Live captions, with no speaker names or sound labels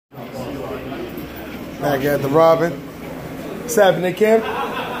Back at the Robin. What's happening, Kim?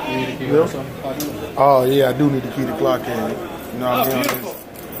 Oh yeah, I do need to keep the clock in. You know what I mean?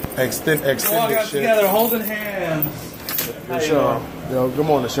 Extended shit. Together, holding hands. Sean. Yo, good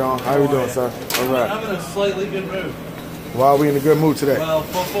morning, Sean. How you doing, sir? All right. I'm in a slightly good mood. Why are we in a good mood today? Well,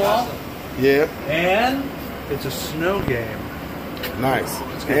 football. Yeah. And it's a snow game. Nice.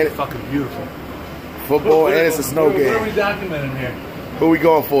 It's gonna be fucking beautiful. Football and it's a snow game. What are we documenting here? Who we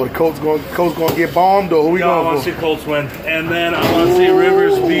going for? The Colts gonna get bombed, or who we going for? I want to see Colts win, and then I want to see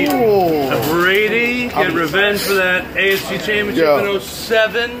Rivers beat Brady, get revenge for that AFC Championship in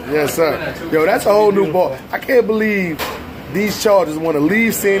 07. Yes, sir. Yo, that's a whole new ball. I can't believe these Chargers want to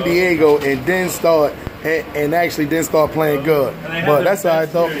leave San Diego and then start and actually then start playing good. But that's all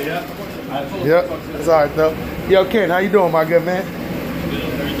right though. Yep, that's all right though. Yo, Ken, how you doing, my good man? You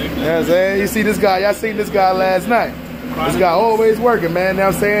know what I'm saying? You see this guy? Y'all seen this guy last night? This guy always working, man. Now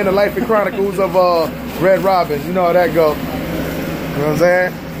I'm saying the life and chronicles of Red Robin. You know how that go. You know what I'm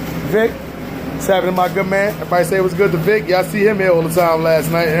saying? Vic, what's happening, my good man? Everybody say it was good to Vic. Y'all see him here all the time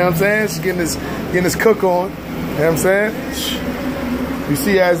last night. You know what I'm saying? She's getting his cook on. You know what I'm saying? You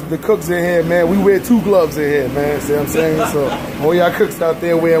see, as the cooks in here, man, we wear 2 gloves in here, man. See what I'm saying? So all y'all cooks out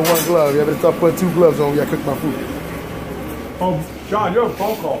there wearing 1 glove. Y'all better start putting 2 gloves on when y'all cook my food. Oh, John, you have a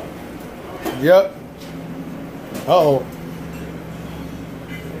phone call. Yep. Uh-oh.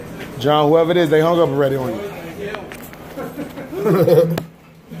 John, whoever it is, they hung up already on you.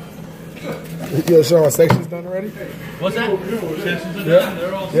 Yeah, Sean, section's done already? What's that? Sections are done?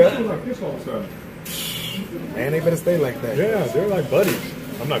 They're all set? Man, they better stay like that. Yeah, they're like buddies.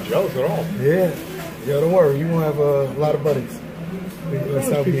 I'm not jealous at all. Yeah. Yo, don't worry. You won't have a lot of buddies.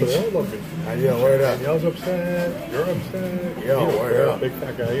 South Beach. They all love me. Yo, word up. Danielle's upset. You're upset. Yo, word up. Big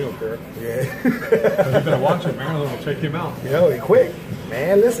fat guy, you don't care. Yeah. You better watch it. Maryland will check him out. Yo, he quick.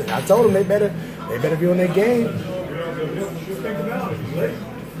 Man, listen, I told them they better be on their game. Think about it. He's late.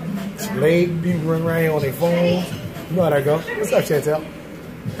 It's late. People running around here on their phones. You know how that goes. What's up, Chantel?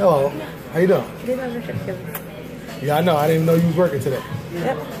 Hello. How you doing? Yeah, I know. I didn't even know you was working today.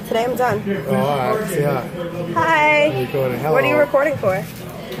 Yep. Today I'm done. Oh, all right. Say hi. Hi. Hello. What are you recording for?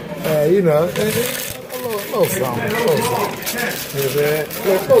 You know, a little something. You know what I'm saying? A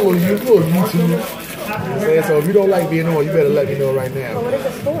little YouTube. You know what I'm saying? So if you don't like being on, you better let me know right now. Well, what is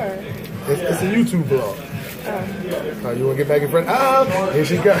it for? It's a YouTube vlog. Oh. You want to get back in front? Here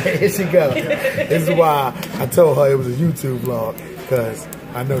she go. Here she go. This is why I told her it was a YouTube vlog, because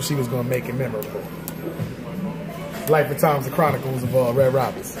I know she was going to make it memorable. Life and Times, the Chronicles of Red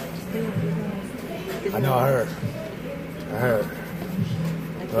Robbins. I know, I heard.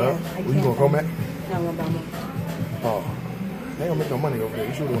 Where you going to Comac? No, I'm going to Oh. They don't make no money over there.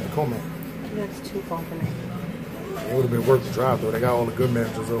 You should have went to Comac. That's too far for me. It would have been worth the drive, though. They got all the good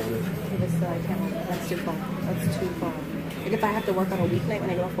managers over there. I can't. That's too far. That's too far. Like if I have to work on a weeknight when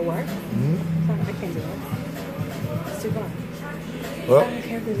I get off for work, I can't do it. It's too far. Well, I don't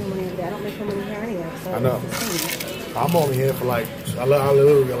care if there's no money over there. I don't make no money here anyway. So I know. I'm only here for like, I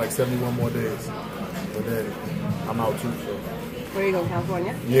literally got like 71 more days. But then I'm out too, so. Where you going,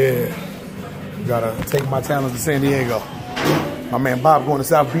 California? Yeah. Gotta take my talents to San Diego. My man Bob going to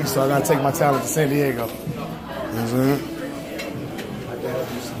South Beach, so I gotta take my talents to San Diego. You know what I'm saying?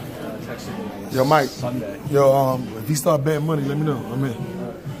 Yo, Mike. Yo, if he start betting money, let me know. I'm in.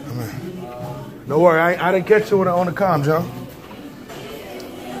 Don't worry, I didn't catch you on the comm, John.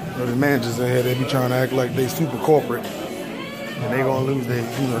 The managers in here, they be trying to act like they super corporate, and they gonna lose they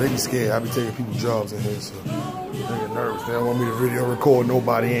be scared. I be taking people's jobs in here, so they get nervous. They don't want me to video record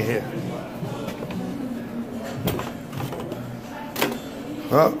nobody in here.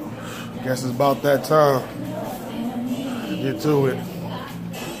 Well, I guess it's about that time. Get to it.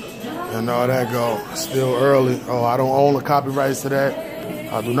 And all that go. Still early. Oh, I don't own the copyrights to that.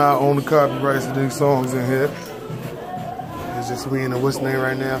 I do not own the copyrights to these songs in here. It's just we in the what's name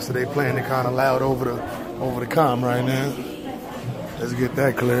right now, so they playing it kind of loud over the comm right now. Let's get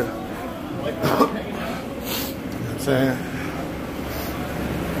that clear. You know what I'm saying?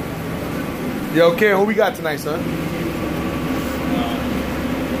 Yo, Ken, who we got tonight, son?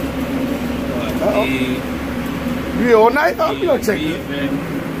 Uh-oh. You here all night? Oh, we gonna check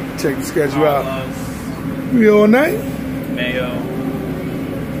the schedule out. You here all night? Mayo.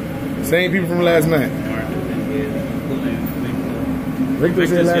 Same people from last night.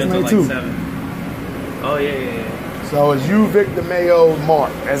 Victor's here last night too. Like 7. Oh yeah. So it's you, Victor, Mayo,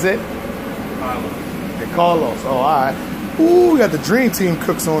 Mark. That's it? Carlos. And Carlos. Oh, all right. Ooh, we got the Dream Team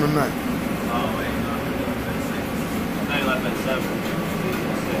cooks on tonight. Oh wait, no. I left at 7.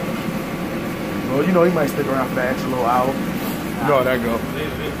 Well, you know, he might stick around for that extra little hour. You know how that go.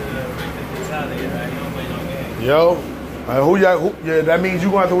 Victor's out of here, right? Yo, yeah, that means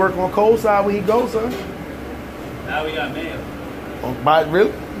you going to have to work on cold side when he goes, son. Now we got Mayo.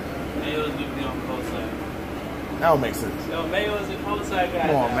 Really? Mayo's gonna be on cold side. That don't make sense. Yo, Mayo is a cold side guy.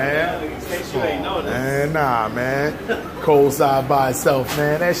 Come on, now, man. Make sure you ain't know this. Man, nah, man. Cold side by itself,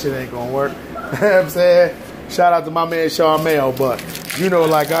 man. That shit ain't gonna work. You know what I'm saying? Shout out to my man Sean Mayo, but you know,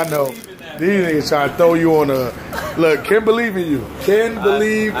 like I know, these niggas trying to throw you on a look. Ken believe in you. Ken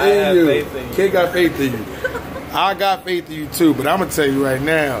believe in you. Ken got faith in you. I got faith in you too, but I'm gonna tell you right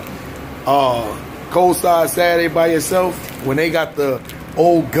now, cold side Saturday by yourself, when they got the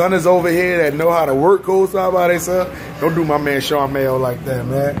old gunners over here that know how to work cold side by themselves, don't do my man Sean Mayo like that,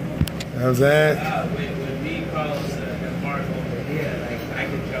 man. You know what I'm saying? With me, Carlos, and Mark over here, like I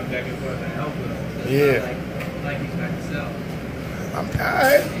can jump back and forth and help him. Yeah. Like he's back himself. I'm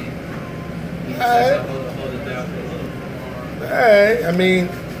alright. Hold it down for a little bit more. Alright. I mean,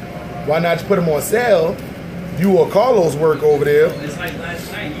 why not just put him on sale? You or Carlos work over there. It's like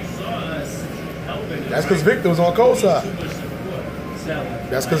last night, you saw us helping. That's because Victor was on cold side.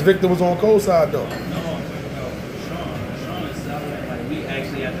 That's because Victor was on cold side, though. No, Sean is selling. Like, we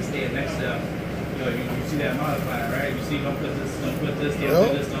actually have to stay next to him. You know, you see that modifier, right? You see, don't put this, don't do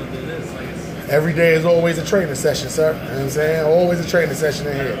this, don't do this. Like, it's, every day is always a training session, sir. You know what I'm saying? Always a training session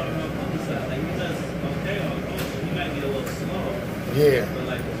in here. He might be a little slow. Yeah. But,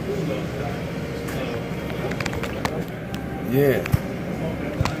 like, the food goes down. Yeah.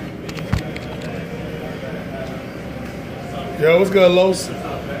 Yo, what's good, Los?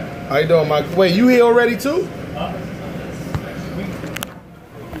 How you doing, Mike? Wait, you here already too?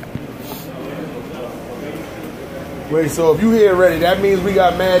 Wait, so if you here already, that means we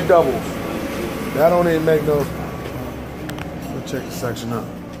got mad doubles. That don't even make no. Let's check the section out.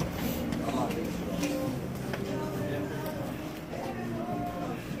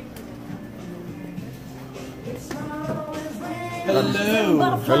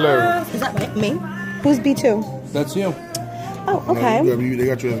 Hello. Hello. Is that right? Me? Who's B2? That's you. Oh, okay. They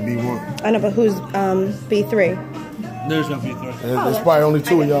got you as B1. I know, but who's B3? There's no B3. There's probably only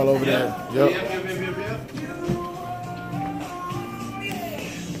two of y'all over there. Yep.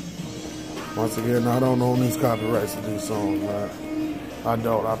 Once again, I don't own these copyrights to these songs, man. I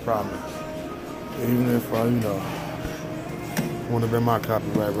don't, I promise. Even if I, would have been my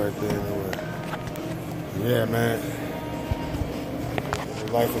copyright right there anyway. Yeah, man.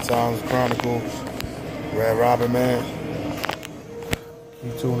 Life of Times, Chronicles, Red Robin, man.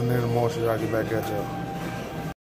 Keep tuning in, the more shit I get back at y'all.